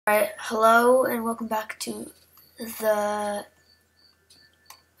Alright, hello and welcome back to the,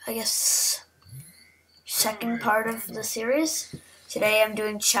 second part of the series. Today I'm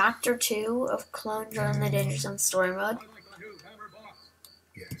doing Chapter 2 of Clone Drone in the Danger Zone story mode.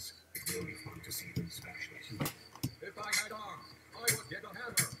 Yes, it will be fun to see them smash it. If I had arms, I would get a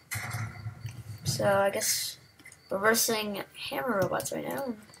hammer. So I guess we're versing hammer robots right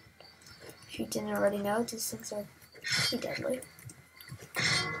now. If you didn't already know, these things are pretty deadly.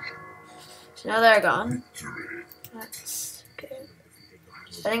 So now they're gone. That's good.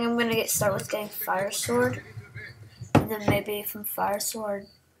 I think I'm gonna start with getting Fire Sword, and then maybe from Fire Sword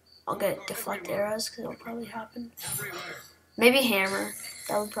I'll get Deflect Arrows because it'll probably happen. Maybe Hammer.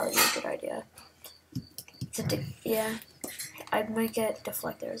 That would probably be a good idea. Yeah, I might get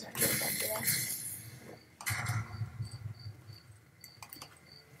Deflect Arrows after I'm done with that.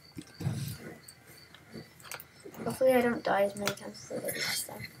 Hopefully I don't die as many times as I did last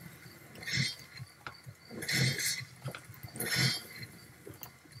time.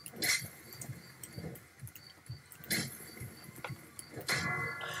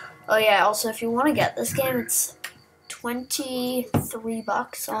 Oh yeah, also if you want to get this game, it's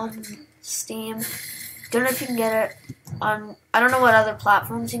 $23 on Steam. Don't know if you can get it on, I don't know what other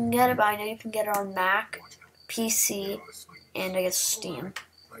platforms you can get it, but I know you can get it on Mac, PC, and I guess Steam.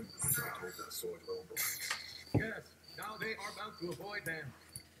 Yes, now they are bound to avoid them.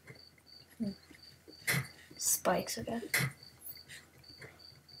 Spikes, okay.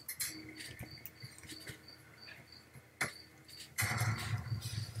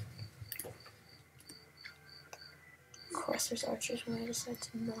 Of course there's archers when I decide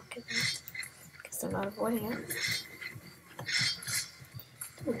to not get them, because they're not avoiding it.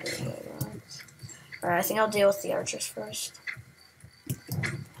 Alright, I think I'll deal with the archers first.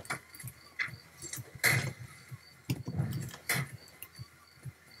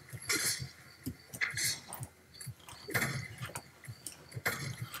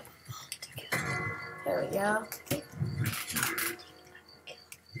 There we go.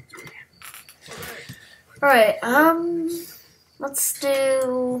 Alright, let's see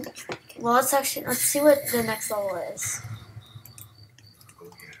what the next level is.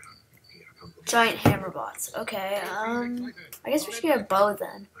 Giant hammer bots. Okay, I guess we should get a bow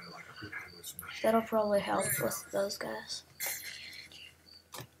then. That'll probably help with those guys.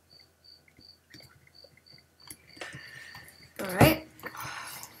 Alright.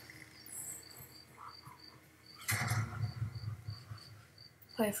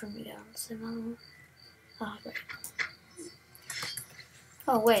 Wait for me down. Oh, great.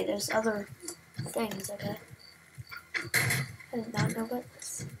 Oh wait, there's other things, okay. I did not know about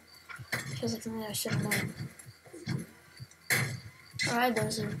this. Feels like something I should have known. Alright,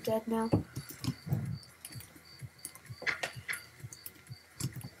 those are dead now.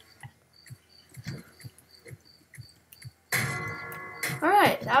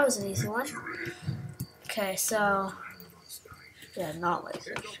 Alright, that was an easy one. Okay, so... yeah, not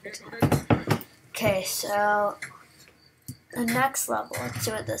lasers. Okay, so... the next level, let's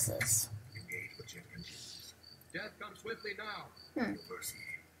see what this is. Death comes swiftly now.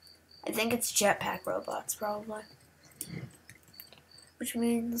 I think it's jetpack robots, probably. Which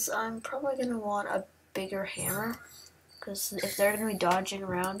means I'm probably going to want a bigger hammer. Because if they're going to be dodging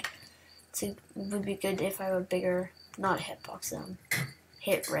around, it would be good if I have a bigger, not hitbox,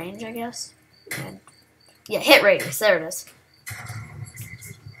 hit range, I guess. And yeah, hit radius, there it is.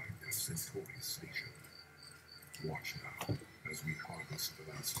 Watch now as we harvest the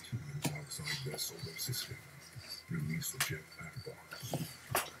last humans outside their solar system. Release the jetpack box.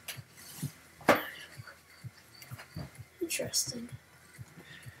 Interesting.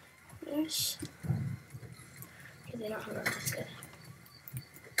 There's... okay, they don't have that. That's good.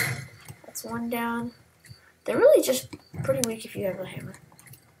 That's one down. They're really just pretty weak if you have a hammer.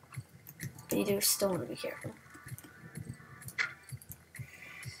 But you do still want to be careful.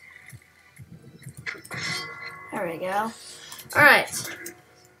 There we go. Alright.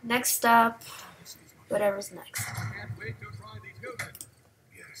 Next up, whatever's next.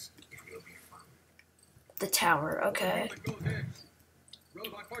 The tower, okay.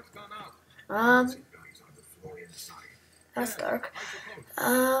 That's dark.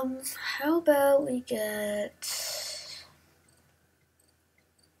 How about we get...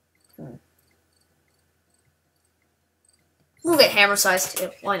 we'll get hammer size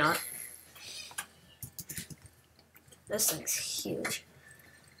too, why not? This thing's huge.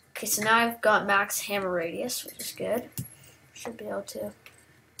 Okay, so now I've got max hammer radius, which is good. Should be able to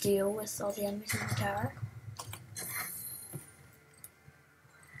deal with all the enemies in the tower.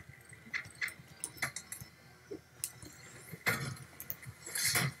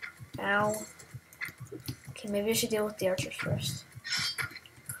 Ow. Okay, maybe I should deal with the archers first.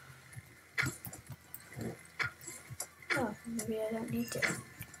 Oh, maybe I don't need to.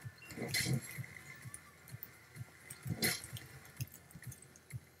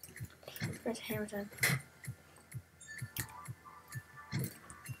 Where's hammer time?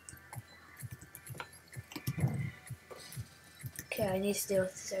 Okay, I need to deal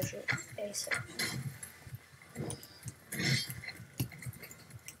with this archer ASAP.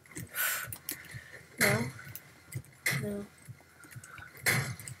 No. No.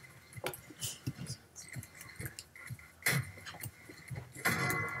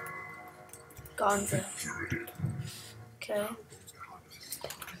 Gonzo. Okay.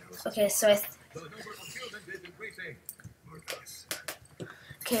 Okay, so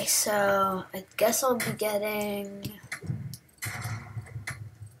I guess I'll be getting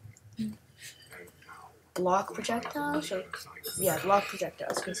block projectiles. Yeah, block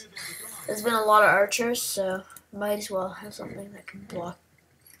projectiles. Because there's been a lot of archers, so might as well have something that can block.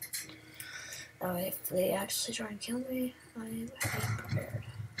 That way, if they actually try and kill me, I'm prepared.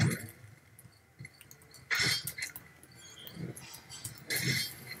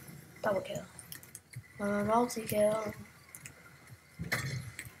 Double kill. Multi-kill.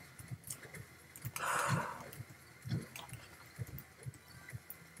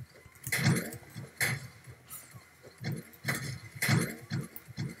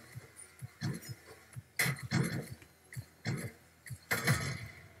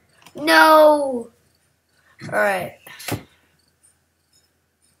 No! Alright.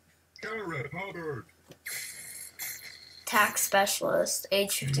 Attack specialist,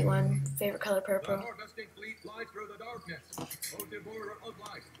 age 51, favorite color purple. The harvesting fleet flies through the darkness. O devourer of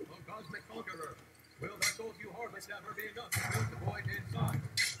light, O cosmic conqueror, will the souls you harvest ever be enough to fill the void inside?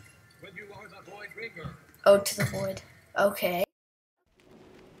 When you are the void bringer. Ode to the void. Okay.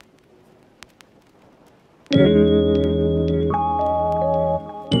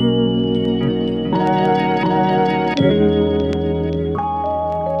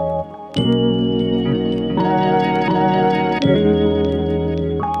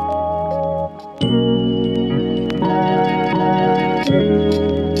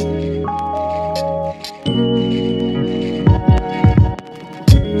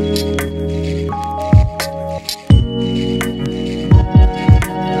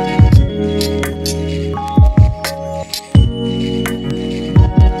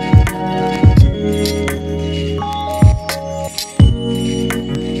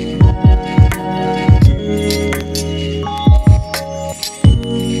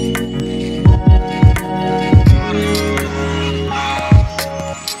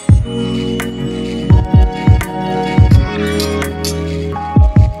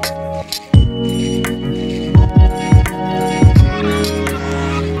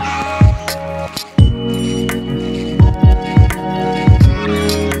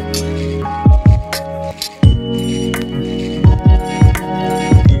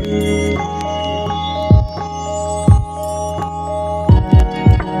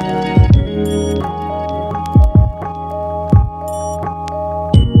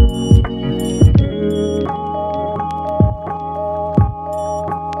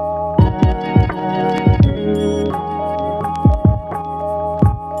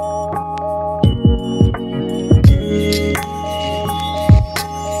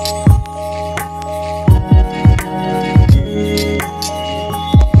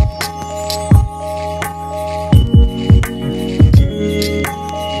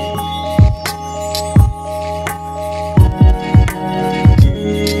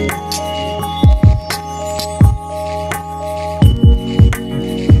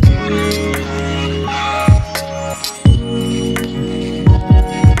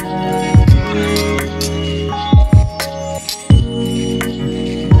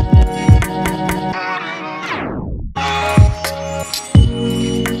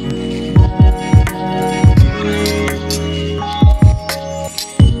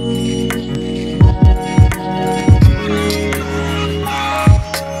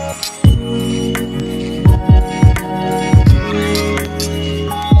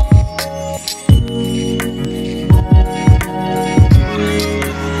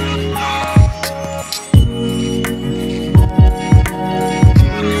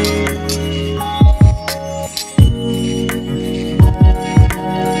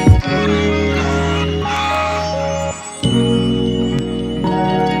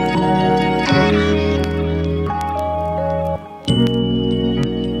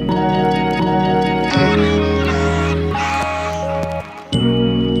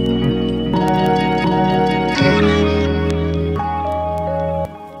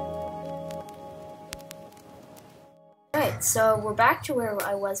 Alright, so we're back to where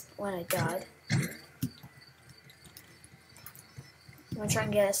I was when I died. I'm gonna try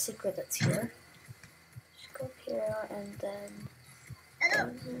and get a secret that's here. Just go up here and then... Hello,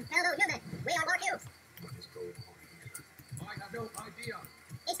 human. We are Mark Hughes. What is going on here? I have no idea.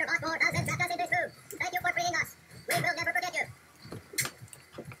 Easter Bot doesn't trapped us in this room. Thank you for freeing us. We will never forget you.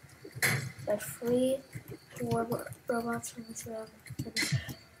 I free robots from this room.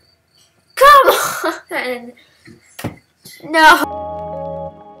 Come on!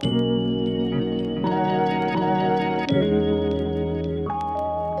 No!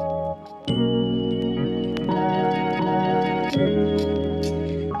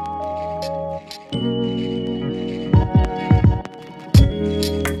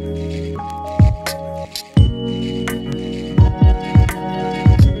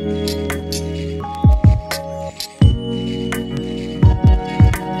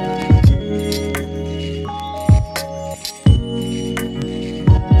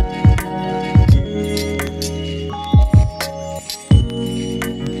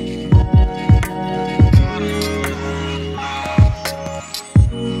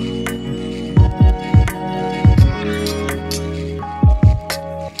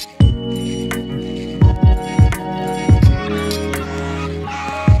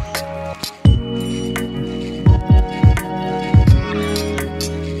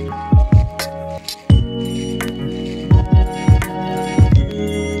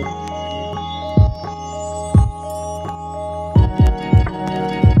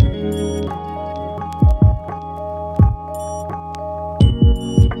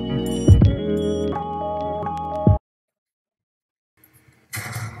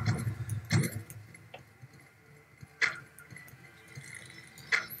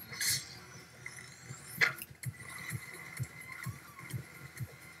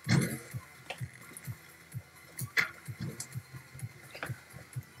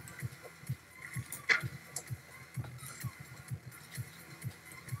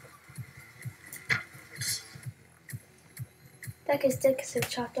 That guy's dead because they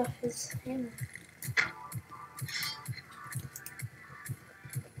chopped off his hammer.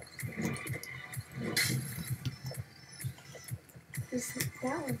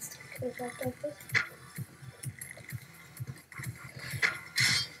 That one's could have chopped off his.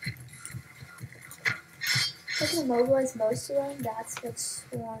 I can immobilize most of them. That's what's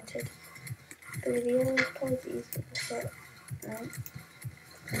wanted. The video is probably the easiest to fit, right?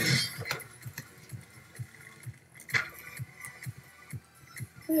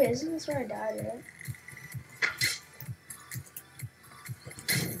 Oh yeah, isn't this where I died, right?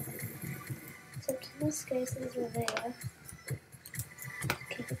 Except in this case, these were there.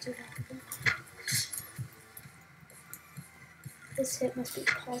 Keep it too high. This hit must be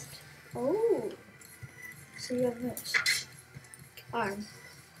positive. Oh! So you have this. Arm.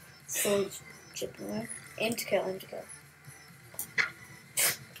 Slowly chipping away. Aim to kill, aim to kill.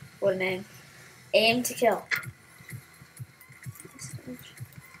 What a name. Aim to kill. Aim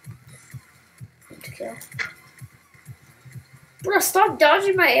to kill. Bro, stop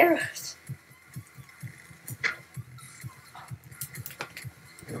dodging my arrows.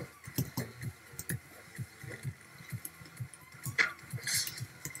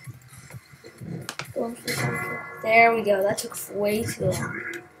 Going for the kill. There we go. That took way too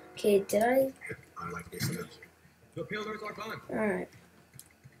long. Okay, did I? I like this. The pillars are gone. Alright.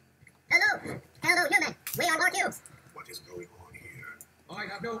 Hello, human. We are Mark Hughes. What is going on here? I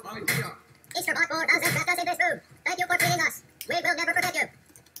have no idea. Easter Bot doesn't trapped us in this room. Thank you for freeing us. We will never forget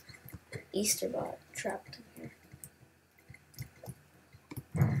you. Easterbot trapped in here.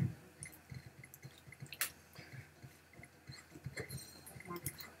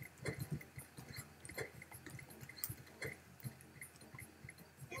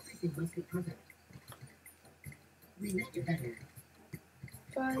 Everything must be perfect. We need to better.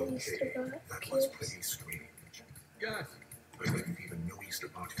 Bye, Okay, Easterbot. that was Kids. pretty strange. Yes, I didn't even know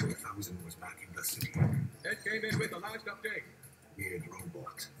Easterbot 4000 was back in the city. it came in with the last update. Weird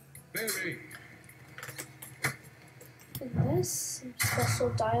robot. Very. And this, some special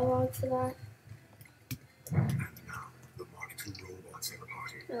dialogue for that. And now, the Mark II robots in the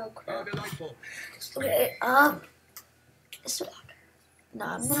party. Oh How crap. delightful. Okay, so, no,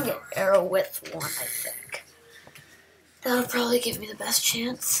 I'm gonna get arrow width 1, I think. That'll probably give me the best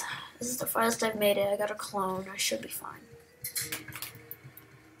chance. This is the farthest I've made it. I got a clone. I should be fine.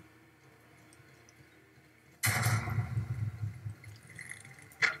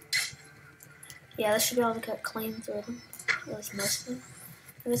 Yeah, this should be able to cut clean through them. At least most of them.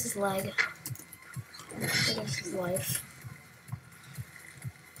 Maybe this is leg. Maybe this is life.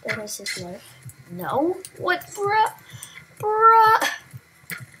 There goes his life. No? What, bruh? Bruh.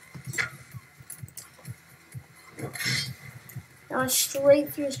 Now it's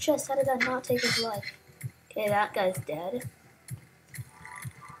straight through his chest. How did that not take his life? Okay, that guy's dead.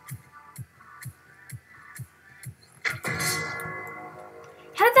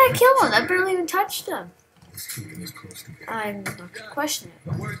 How did that kill him? I barely even touched him. Let's keep him as close to I'm not gonna question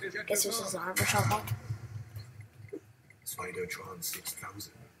The it. worst is yet Guess to it was his come. arm or something. Spidertron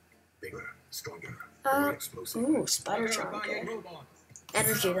 6000. Bigger, stronger, Uh, more explosive. Ooh, Spider-Tron. Terrifying Okay. robot.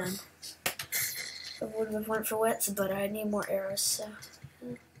 Energy then. I would have went for wits, but I need more arrows, so.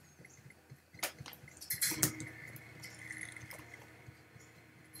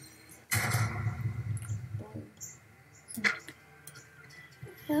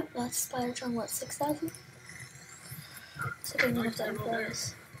 Yep, that's Spider-Tron, what, 6,000? So I need to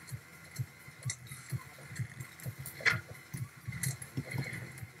those.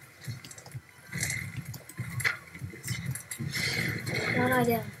 One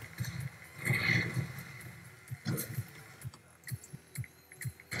idea.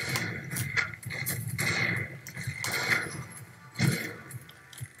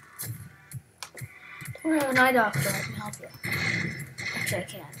 Don't have an eye doctor, I can help you. Actually, I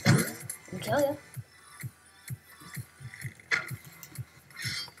can't. I can kill you.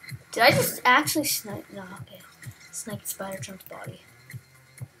 Did I just actually snipe? No, okay. Sniped Spider-Tron's body.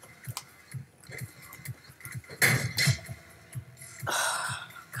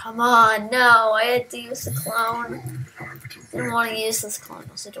 Come on, no, I had to use the clone. Didn't want to use this clone.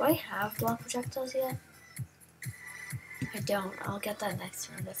 So do I have block projectiles yet? I don't. I'll get that next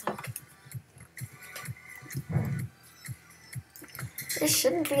round, I think. This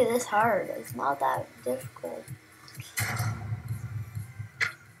shouldn't be this hard. It's not that difficult.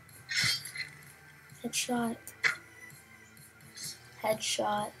 Headshot.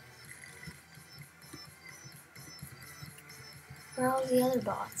 Headshot. Where are all the other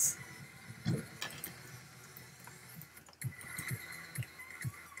bots?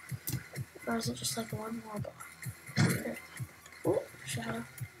 Or is it just like one more bot? Here. Ooh, shadow.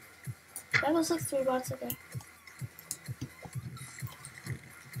 That was like 3 bots, okay.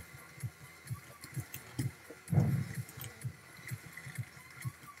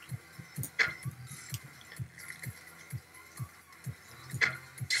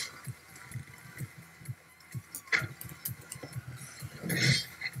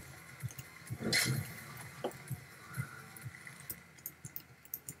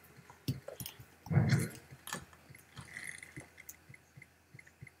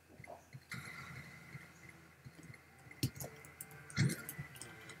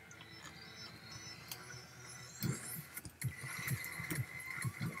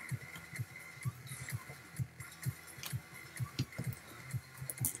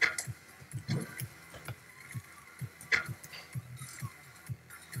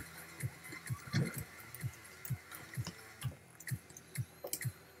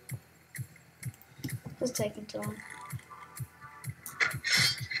 It's taking too long.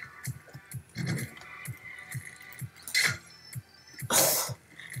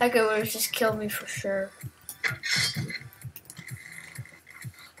 That guy would have just killed me for sure.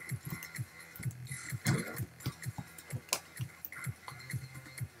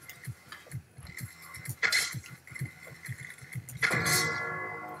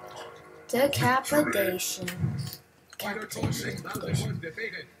 Decapitation. Spider-Tron 6000 was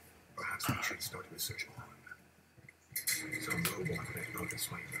defeated. Perhaps we should start with search on. Some robot may not a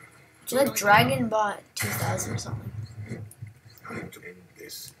spider. It's like Dragon Bot 2000 or something. Time to end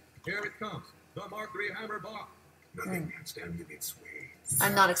this. Here it comes. The Mark III Hammer Bot. Nothing can stand in its way.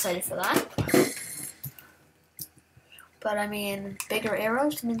 I'm not excited for that. But I mean, bigger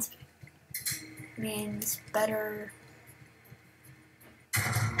arrows means better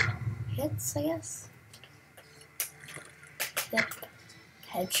hits, I guess. Yep.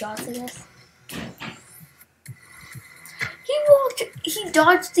 Headshots, I guess. He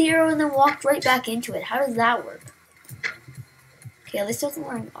dodged the arrow and then walked right back into it. How does that work? Okay, at least I wasn't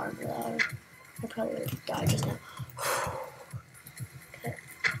wearing armor though. I probably would have died just now. Okay.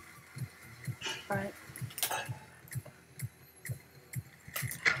 Alright.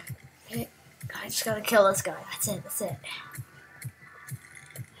 Okay. I just gotta kill this guy. That's it, that's it.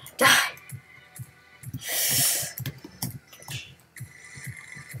 Die!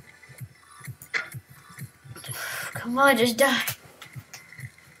 Come on, just die.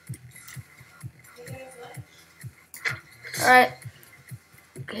 Alright.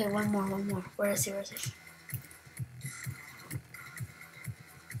 Okay, one more. Where is he?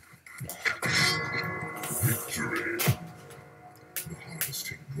 Victory. The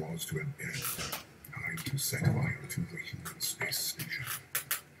harvesting draws to an end. time to set fire to the human space station.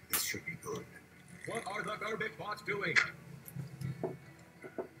 This should be good. What are the garbage bots doing?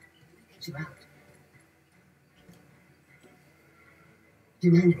 Get you out.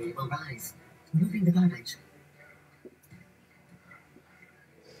 Humanity will rise, moving the garbage.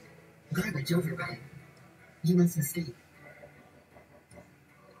 Garbage override. You must escape.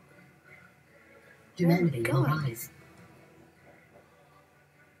 Humanity will rise.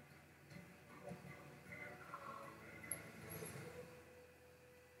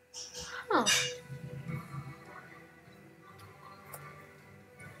 Huh.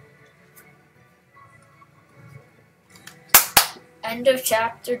 End of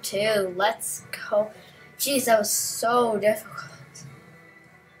chapter 2. Let's go. Jeez, that was so difficult.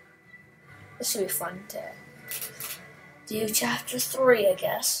 This should be fun to do chapter 3, I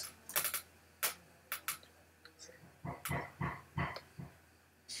guess.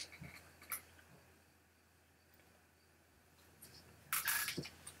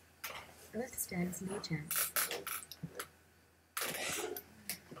 Earth stands no chance.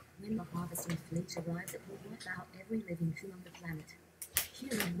 When the harvesting fleet arrives, it will wipe out every living thing on the planet.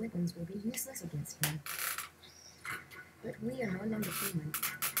 Human weapons will be useless against them. But we are no longer human.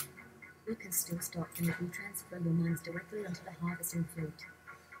 We can still stop them if we transfer your minds directly onto the harvesting fleet.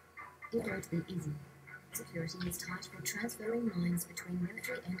 It won't be easy. Security is tight for transferring minds between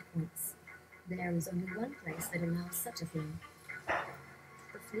military endpoints. There is only one place that allows such a thing.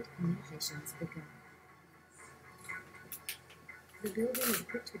 The fleet communications beacon. The building is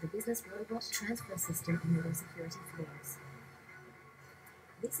equipped with a business robot transfer system on the low security floors.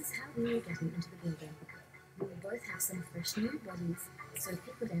 This is how we will get into the building. We will both have some fresh new bodies, so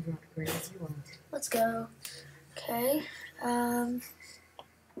pick whatever upgrades you want. Let's go. Okay.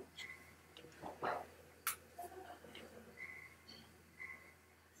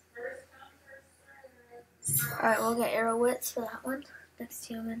 Alright, we'll get arrow widths for that one. Next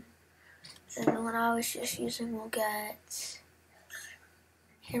human. And the one I was just using, we'll get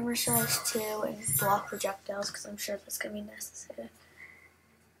hammer size 2 and block projectiles, because I'm sure that's going to be necessary.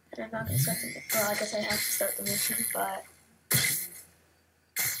 And I'm not going to start the, well, I guess I have to start the mission, but...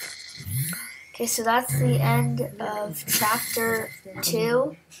 Okay, so that's the end of chapter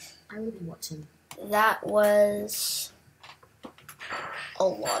 2. I will be watching. That was a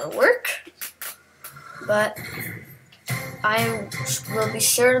lot of work, but I will be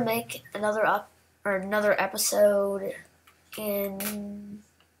sure to make another episode in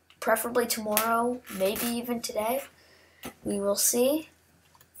preferably tomorrow, maybe even today. We will see.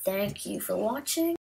 Thank you for watching.